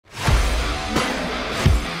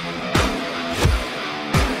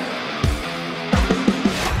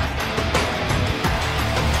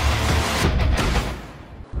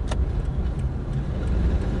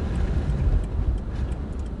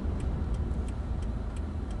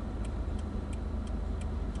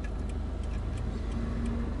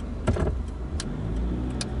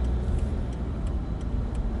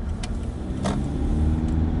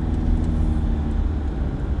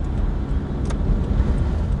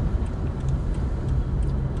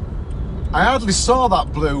I hardly saw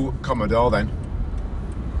that blue Commodore then.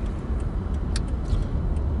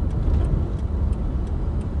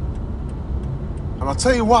 And I'll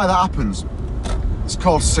tell you why that happens. It's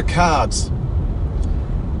called saccades.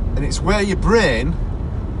 And it's where your brain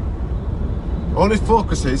only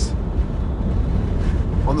focuses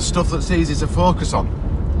on the stuff that's easy to focus on.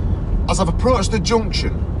 As I've approached the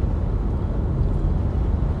junction,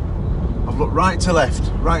 I've looked right to left,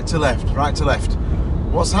 right to left, right to left.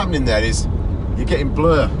 What's happening there is you're getting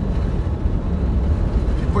blur.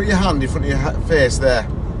 If you put your hand in front of your face there,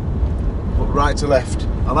 look right to left,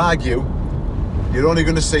 I'll argue you're only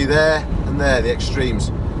going to see there and there, the extremes.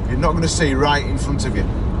 You're not going to see right in front of you.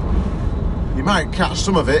 You might catch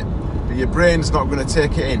some of it, but your brain's not going to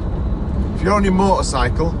take it in. If you're on your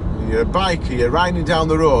motorcycle, you're a biker, you're riding down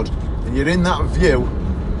the road, and you're in that view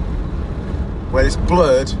where it's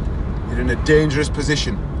blurred, you're in a dangerous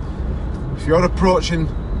position. If you're approaching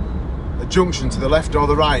a junction to the left or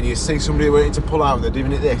the right and you see somebody waiting to pull out and they're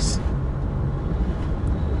doing it this,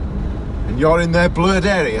 and you're in their blurred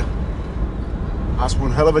area, that's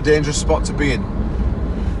one hell of a dangerous spot to be in.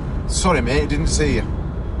 Sorry mate, I didn't see you.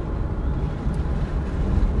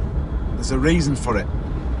 There's a reason for it.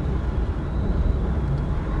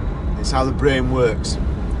 It's how the brain works.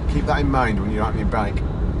 Keep that in mind when you're out on your bike.